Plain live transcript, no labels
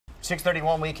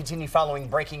6:31, we continue following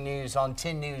breaking news on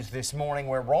 10 News this morning,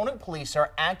 where Roanoke police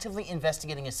are actively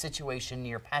investigating a situation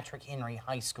near Patrick Henry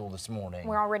High School this morning.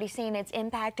 We're already seeing it's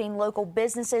impacting local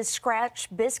businesses. Scratch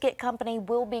Biscuit Company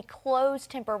will be closed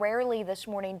temporarily this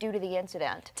morning due to the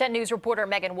incident. 10 News reporter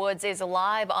Megan Woods is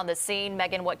live on the scene.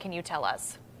 Megan, what can you tell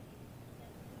us?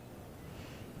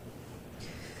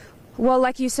 Well,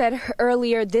 like you said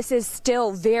earlier, this is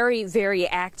still very, very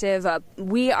active.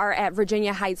 We are at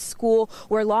Virginia Heights School,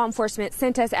 where law enforcement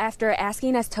sent us after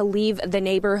asking us to leave the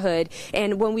neighborhood.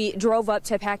 And when we drove up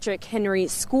to Patrick Henry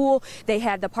School, they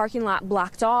had the parking lot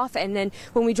blocked off. And then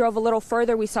when we drove a little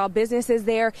further, we saw businesses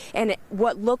there and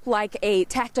what looked like a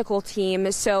tactical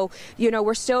team. So, you know,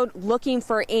 we're still looking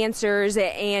for answers.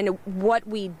 And what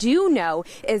we do know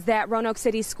is that Roanoke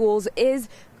City Schools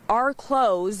are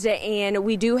closed, and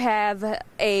we do have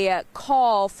a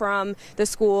call from the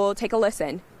school. Take a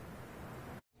listen.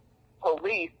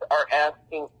 Police are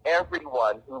asking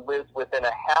everyone who lives within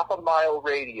a half-a-mile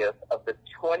radius of the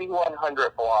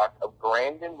 2100 block of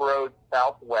Grandin Road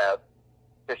Southwest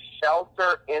to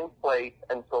shelter in place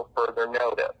until further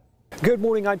notice. Good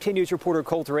morning. I'm 10 News reporter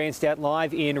Colter Anstadt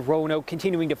live in Roanoke,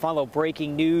 continuing to follow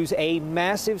breaking news. A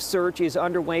massive search is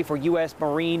underway for U.S.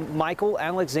 Marine Michael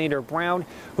Alexander Brown,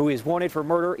 who is wanted for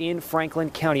murder in Franklin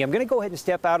County. I'm going to go ahead and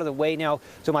step out of the way now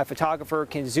so my photographer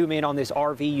can zoom in on this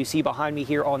RV you see behind me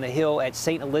here on the hill at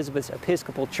St. Elizabeth's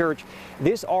Episcopal Church.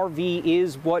 This RV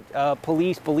is what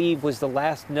police believe was the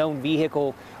last known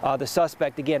vehicle the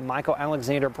suspect, again, Michael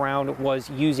Alexander Brown, was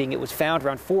using. It was found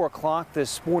around 4 o'clock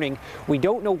this morning. We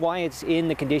don't know why it's in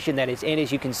the condition that it's in.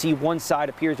 As you can see, one side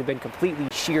appears to have been completely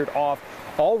sheared off.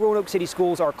 All Roanoke City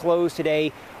schools are closed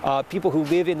today. People who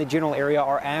live in the general area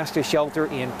are asked to shelter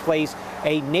in place.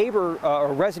 A neighbor,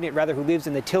 or resident rather, who lives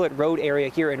in the Tillett Road area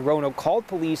here in Roanoke called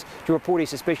police to report a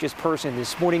suspicious person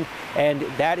this morning, and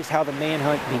that is how the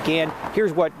manhunt began.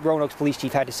 Here's what Roanoke's police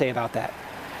chief had to say about that.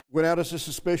 Went out as a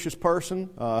suspicious person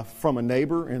from a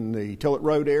neighbor in the Tillett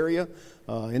Road area.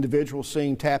 Individual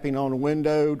seen tapping on a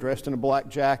window, dressed in a black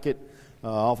jacket.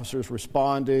 Officers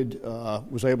responded,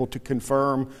 was able to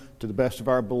confirm to the best of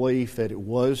our belief that it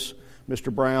was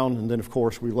Mr. Brown, and then of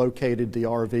course we located the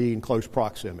RV in close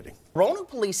proximity. Roanoke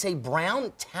police say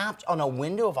Brown tapped on a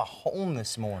window of a home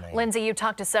this morning. Lindsay, you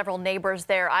talked to several neighbors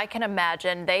there. I can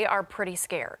imagine they are pretty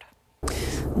scared.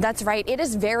 That's right. It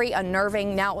is very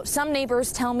unnerving. Now, some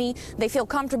neighbors tell me they feel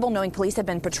comfortable knowing police have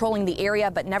been patrolling the area,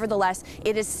 but nevertheless,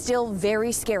 it is still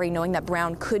very scary knowing that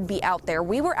Brown could be out there.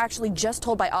 We were actually just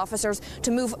told by officers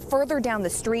to move further down the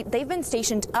street. They've been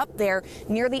stationed up there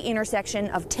near the intersection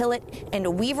of Tillett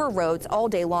and Weaver Roads all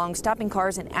day long, stopping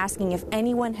cars and asking if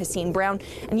anyone has seen Brown.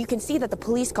 And you can see that the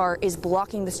police car is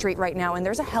blocking the street right now, and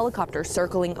there's a helicopter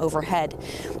circling overhead.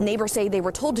 Neighbors say they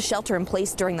were told to shelter in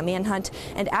place during the manhunt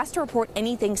and asked to report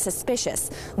anything suspicious.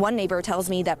 One neighbor tells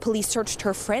me that police searched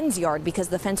her friend's yard because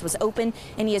the fence was open,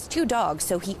 and he has 2 dogs,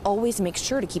 so he always makes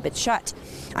sure to keep it shut.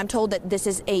 I'm told that this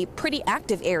is a pretty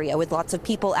active area with lots of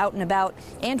people out and about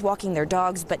and walking their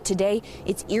dogs, but today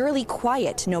it's eerily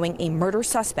quiet knowing a murder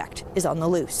suspect is on the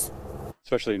loose.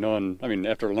 Especially knowing,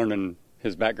 after learning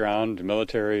his background,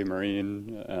 military,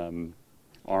 Marine,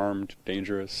 armed,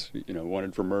 dangerous,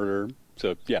 wanted for murder.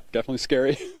 So, yeah, definitely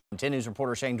scary. 10 News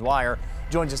reporter Shane Dwyer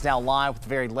joins us now live with the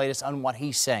very latest on what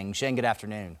he's saying. Shane, good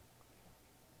afternoon.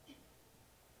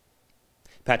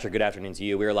 Patrick, good afternoon to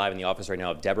you. We are live in the office right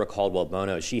now of Deborah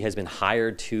Caldwell-Bono. She has been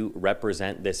hired to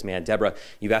represent this man. Deborah,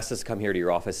 you've asked us to come here to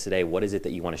your office today. What is it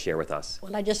that you want to share with us?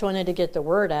 Well, I just wanted to get the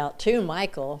word out to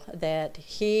Michael that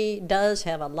he does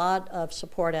have a lot of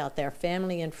support out there.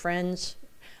 Family and friends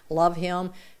love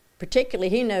him. Particularly,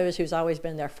 he knows who's always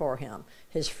been there for him.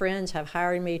 His friends have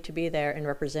hired me to be there and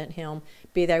represent him,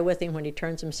 be there with him when he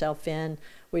turns himself in.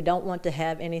 We don't want to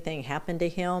have anything happen to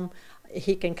him.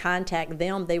 He can contact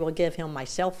them. They will give him my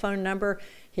cell phone number.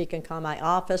 He can call my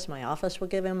office. My office will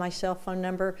give him my cell phone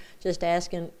number. Just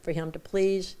asking for him to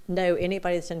please know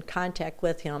anybody that's in contact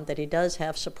with him that he does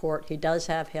have support, he does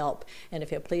have help, and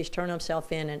if he'll please turn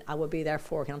himself in, and I will be there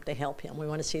for him to help him. We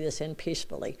want to see this end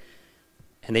peacefully.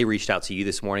 And they reached out to you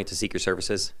this morning to seek your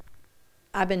services?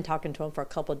 I've been talking to him for a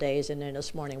couple of days, and then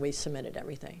this morning we submitted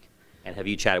everything. And have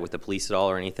you chatted with the police at all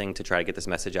or anything to try to get this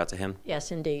message out to him?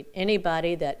 Yes, indeed.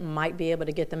 Anybody that might be able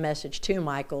to get the message to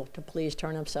Michael to please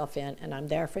turn himself in, and I'm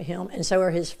there for him, and so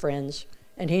are his friends,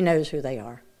 and he knows who they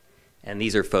are. And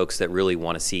these are folks that really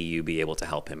want to see you be able to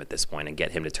help him at this point and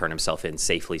get him to turn himself in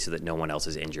safely so that no one else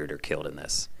is injured or killed in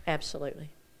this.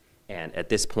 Absolutely. And at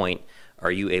this point,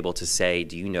 are you able to say,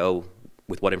 do you know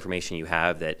with what information you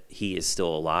have that he is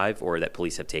still alive or that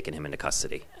police have taken him into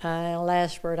custody?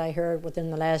 Last word I heard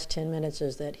within the last 10 minutes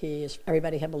is that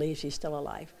everybody believes he's still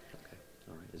alive.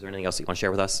 Is there anything else you want to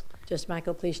share with us? Just,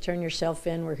 Michael, please turn yourself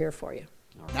in. We're here for you.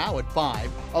 Now at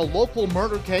 5, a local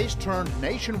murder case turned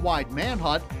nationwide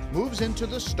manhunt moves into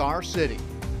the Star City.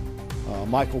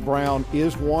 Michael Brown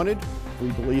is wanted. We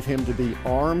believe him to be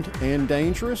armed and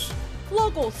dangerous.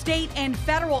 Local, state, and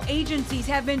federal agencies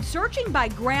have been searching by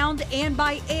ground and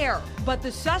by air, but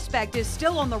the suspect is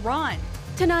still on the run.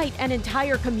 Tonight, an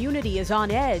entire community is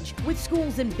on edge, with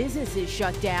schools and businesses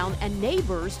shut down and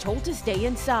neighbors told to stay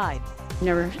inside.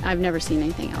 I've never seen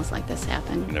anything else like this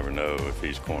happen. You never know if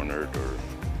he's cornered or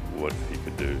what he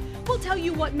could do. We'll tell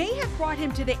you what may have brought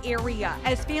him to the area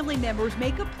as family members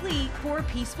make a plea for a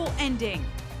peaceful ending.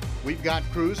 We've got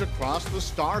crews across the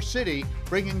Star City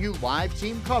bringing you live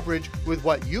team coverage with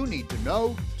what you need to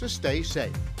know to stay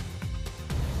safe.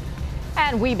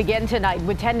 And we begin tonight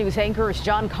with 10 News anchors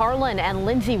John Carlin and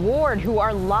Lindsay Ward, who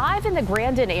are live in the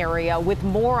Grandin area with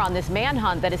more on this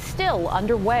manhunt that is still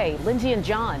underway. Lindsay and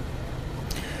John.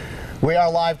 We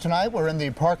are live tonight. We're in the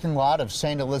parking lot of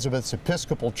St. Elizabeth's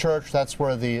Episcopal Church. That's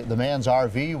where the man's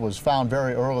RV was found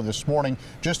very early this morning.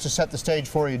 Just to set the stage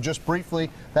for you just briefly,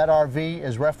 that RV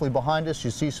is roughly behind us. You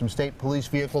see some state police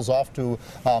vehicles. Off to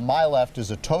my left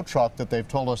is a tow truck that they've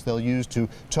told us they'll use to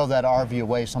tow that RV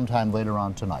away sometime later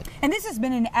on tonight. And this has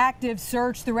been an active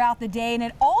search throughout the day, and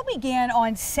it all began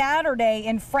on Saturday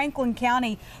in Franklin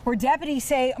County, where deputies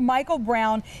say Michael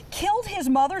Brown killed his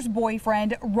mother's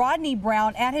boyfriend, Rodney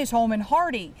Brown, at his home in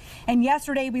Hardy. And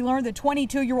yesterday we learned the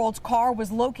 22-year-old's car was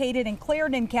located in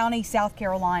Clarendon County, South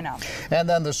Carolina. And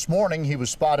then this morning he was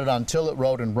spotted on Tillett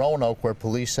Road in Roanoke, where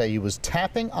police say he was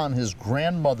tapping on his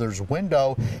grandmother's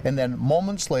window, and then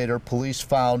moments later police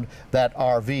found that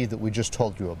RV that we just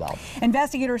told you about.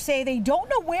 Investigators say they don't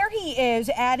know where he is,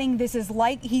 adding this is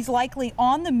he's likely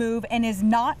on the move and is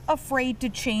not afraid to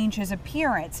change his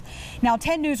appearance. Now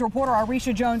 10 News reporter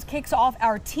Arisha Jones kicks off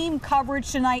our team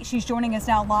coverage tonight. She's joining us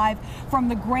now live from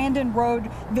the Grandin Road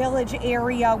Village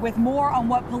area with more on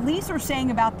what police are saying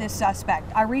about this suspect.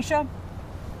 Arisha?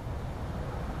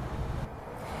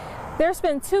 There's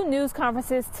been 2 news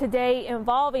conferences today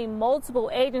involving multiple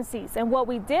agencies, and what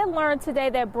we did learn today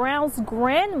that Brown's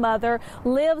grandmother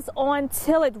lives on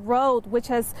Tillett Road, which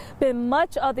has been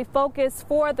much of the focus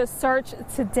for the search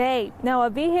today. Now, a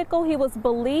vehicle he was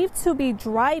believed to be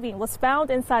driving was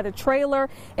found inside a trailer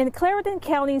in Clarendon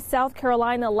County, South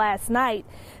Carolina last night.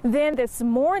 Then this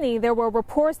morning, there were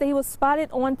reports that he was spotted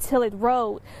on Tillett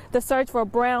Road. The search for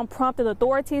Brown prompted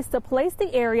authorities to place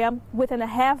the area within a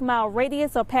half-mile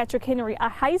radius of Patrick Henry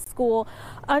High School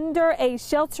under a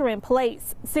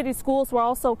shelter-in-place. City schools were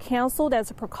also canceled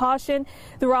as a precaution.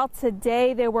 Throughout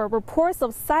today, there were reports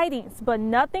of sightings, but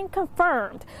nothing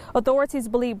confirmed. Authorities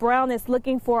believe Brown is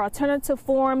looking for alternative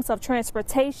forms of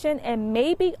transportation and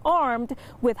may be armed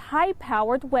with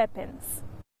high-powered weapons.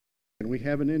 And we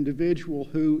have an individual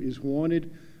who is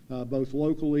wanted both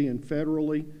locally and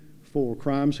federally for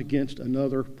crimes against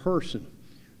another person.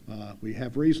 We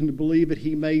have reason to believe that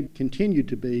he may continue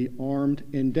to be armed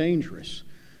and dangerous.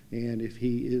 And if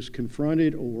he is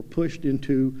confronted or pushed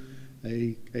into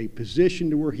a position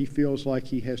to where he feels like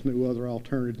he has no other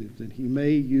alternative, then he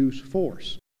may use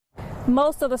force.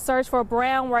 Most of the search for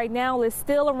Brown right now is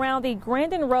still around the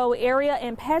Grandin Road area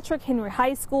and Patrick Henry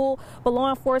High School, but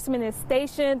law enforcement is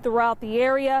stationed throughout the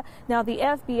area. Now, the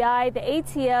FBI, the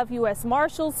ATF, U.S.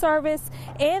 Marshals Service,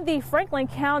 and the Franklin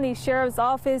County Sheriff's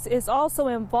Office is also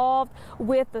involved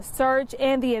with the search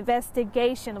and the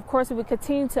investigation. Of course, we will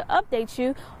continue to update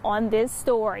you on this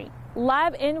story.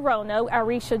 Live in Roanoke,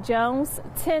 Arisha Jones,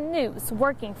 10 News,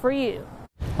 working for you.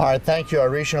 All right, thank you,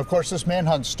 Arisha. Of course, this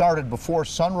manhunt started before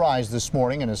sunrise this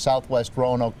morning in a southwest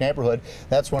Roanoke neighborhood.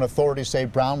 That's when authorities say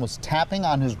Brown was tapping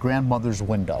on his grandmother's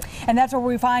window. And that's where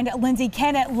we find Lindsay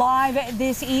Kennett live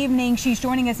this evening. She's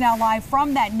joining us now live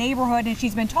from that neighborhood, and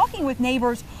she's been talking with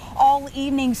neighbors all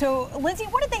evening. So, Lindsay,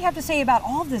 what did they have to say about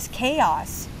all this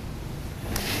chaos?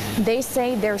 They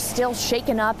say they're still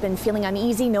shaken up and feeling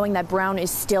uneasy knowing that Brown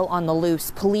is still on the loose.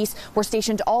 Police were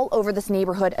stationed all over this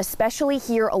neighborhood, especially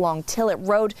here along Tillett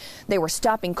Road. They were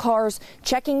stopping cars,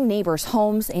 checking neighbors'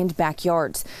 homes and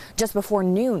backyards. Just before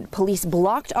noon, police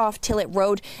blocked off Tillett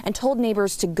Road and told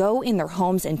neighbors to go in their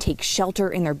homes and take shelter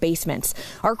in their basements.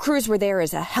 Our crews were there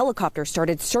as a helicopter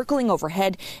started circling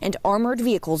overhead and armored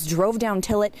vehicles drove down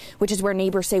Tillett, which is where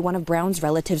neighbors say one of Brown's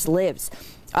relatives lives.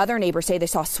 Other neighbors say they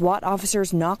saw SWAT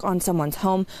officers knock on someone's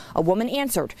home. A woman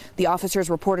answered. The officers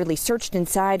reportedly searched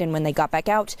inside, and when they got back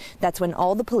out, that's when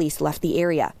all the police left the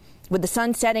area. With the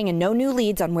sun setting and no new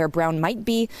leads on where Brown might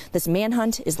be, this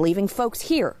manhunt is leaving folks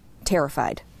here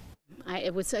terrified.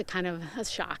 It was a kind of a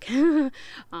shock.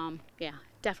 Yeah,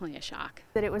 definitely a shock.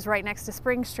 That it was right next to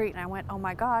Spring Street, and I went, oh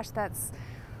my gosh, that's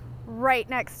right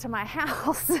next to my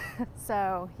house.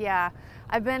 So yeah,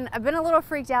 I've been a little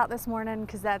freaked out this morning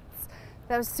because that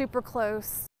was super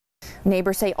close.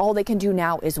 Neighbors say all they can do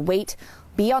now is wait,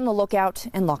 be on the lookout,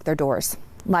 and lock their doors.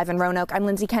 Live in Roanoke, I'm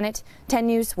Lindsay Kennett, 10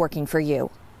 News, working for you.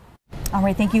 All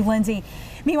right, thank you, Lindsay.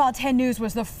 Meanwhile, 10 News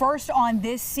was the first on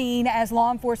this scene as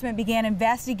law enforcement began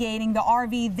investigating the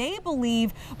RV they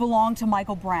believe belonged to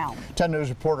Michael Brown. 10 News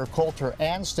reporter Coulter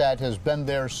Anstad has been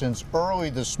there since early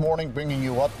this morning, bringing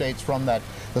you updates from the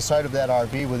site of that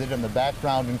RV with it in the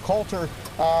background. And Coulter,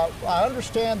 I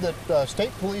understand that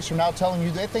state police are now telling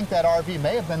you they think that RV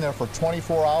may have been there for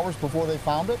 24 hours before they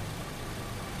found it.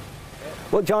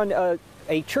 Well, John,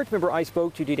 a church member I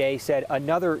spoke to today said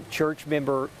another church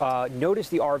member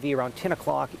noticed the RV around 10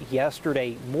 o'clock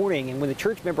yesterday morning. And when the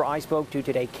church member I spoke to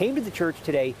today came to the church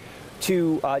today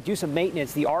to do some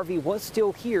maintenance, the RV was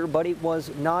still here, but it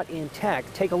was not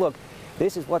intact. Take a look.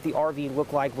 This is what the RV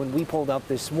looked like when we pulled up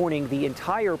this morning. The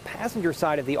entire passenger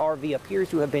side of the RV appears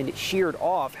to have been sheared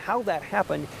off. How that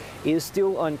happened is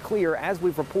still unclear. As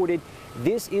we've reported,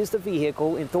 this is the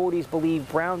vehicle authorities believe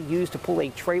Brown used to pull a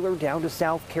trailer down to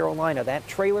South Carolina. That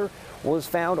trailer was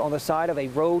found on the side of a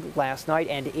road last night,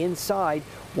 and inside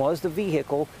was the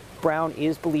vehicle Brown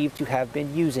is believed to have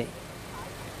been using.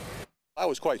 I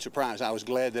was quite surprised. I was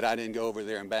glad that I didn't go over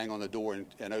there and bang on the door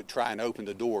and try and open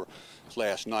the door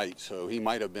last night. So he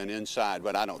might have been inside,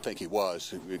 but I don't think he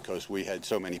was because we had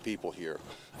so many people here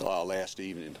last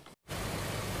evening.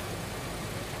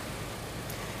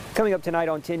 Coming up tonight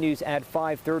on 10 News at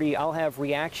 5:30, I'll have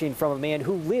reaction from a man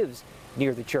who lives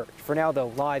near the church. For now,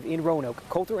 though, live in Roanoke,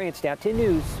 Coulter Anstad, 10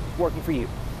 News, working for you.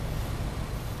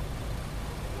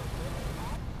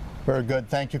 Very good.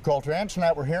 Thank you, Coulter. And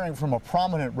tonight we're hearing from a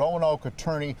prominent Roanoke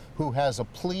attorney who has a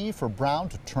plea for Brown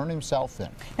to turn himself in.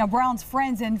 Now, Brown's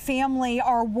friends and family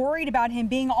are worried about him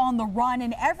being on the run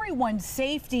and everyone's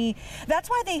safety. That's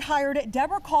why they hired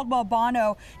Deborah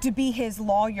Caldwell-Bono to be his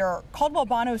lawyer.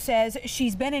 Caldwell-Bono says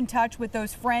she's been in touch with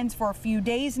those friends for a few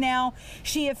days now.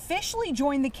 She officially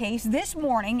joined the case this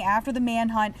morning after the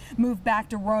manhunt moved back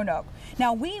to Roanoke.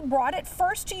 Now, we brought it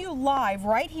first to you live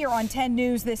right here on 10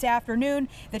 News this afternoon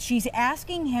that she's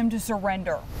asking him to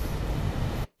surrender.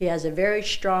 He has a very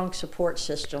strong support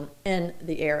system in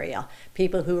the area.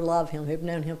 People who love him, who've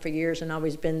known him for years and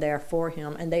always been there for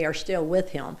him, and they are still with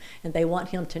him, and they want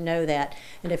him to know that.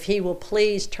 And if he will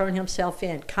please turn himself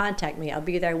in, contact me. I'll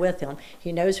be there with him.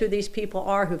 He knows who these people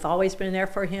are who've always been there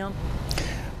for him.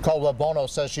 Caldwell-Bono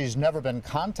says she's never been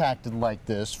contacted like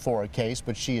this for a case,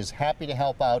 but she is happy to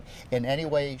help out in any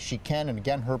way she can. And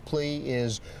again, her plea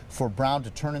is for Brown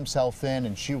to turn himself in,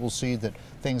 and she will see that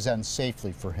things end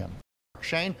safely for him.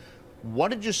 Shane, what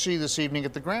did you see this evening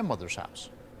at the grandmother's house?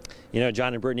 You know,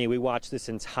 John and Brittany, we watched this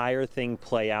entire thing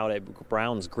play out at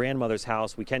Brown's grandmother's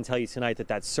house. We can tell you tonight that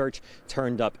that search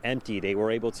turned up empty. They were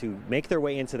able to make their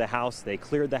way into the house. They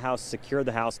cleared the house, secured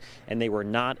the house, and they were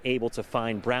not able to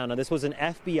find Brown. Now, this was an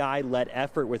FBI-led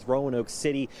effort with Roanoke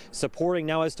City supporting.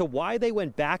 Now, as to why they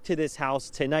went back to this house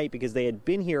tonight, because they had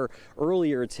been here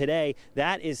earlier today,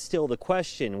 that is still the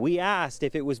question. We asked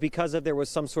if it was because there was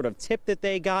some sort of tip that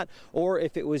they got or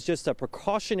if it was just a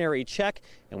precautionary check,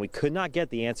 and we could not get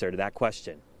the answer to that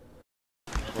question.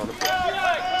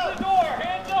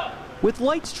 With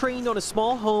lights trained on a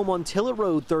small home on Tillett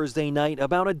Road Thursday night,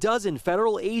 about a dozen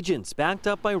federal agents backed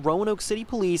up by Roanoke City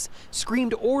Police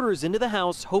screamed orders into the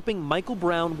house, hoping Michael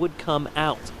Brown would come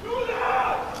out.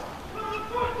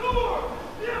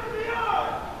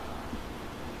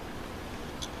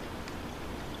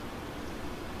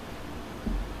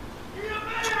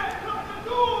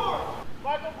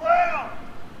 Michael Brown!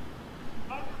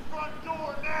 Out the front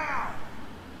door now!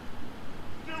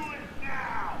 Do it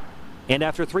now! And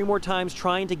after 3 more times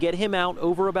trying to get him out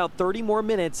over about 30 more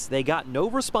minutes, they got no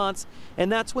response,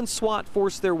 and that's when SWAT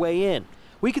forced their way in.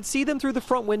 We could see them through the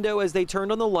front window as they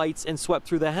turned on the lights and swept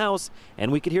through the house,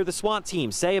 and we could hear the SWAT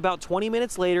team say about 20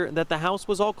 minutes later that the house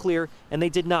was all clear and they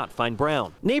did not find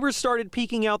Brown. Neighbors started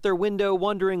peeking out their window,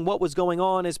 wondering what was going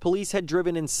on as police had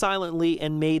driven in silently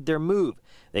and made their move.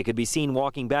 They could be seen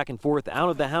walking back and forth out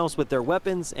of the house with their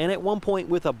weapons and at one point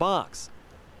with a box.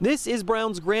 This is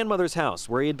Brown's grandmother's house,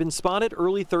 where he had been spotted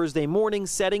early Thursday morning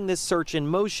setting this search in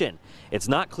motion. It's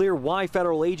not clear why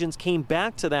federal agents came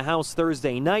back to the house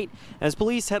Thursday night, as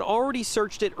police had already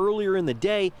searched it earlier in the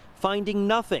day, finding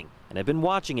nothing, and had been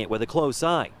watching it with a close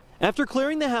eye. After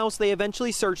clearing the house, they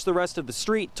eventually searched the rest of the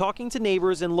street, talking to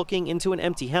neighbors and looking into an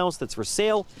empty house that's for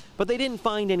sale, but they didn't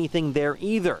find anything there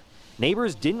either.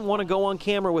 Neighbors didn't want to go on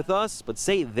camera with us, but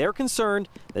say they're concerned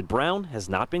that Brown has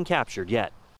not been captured yet.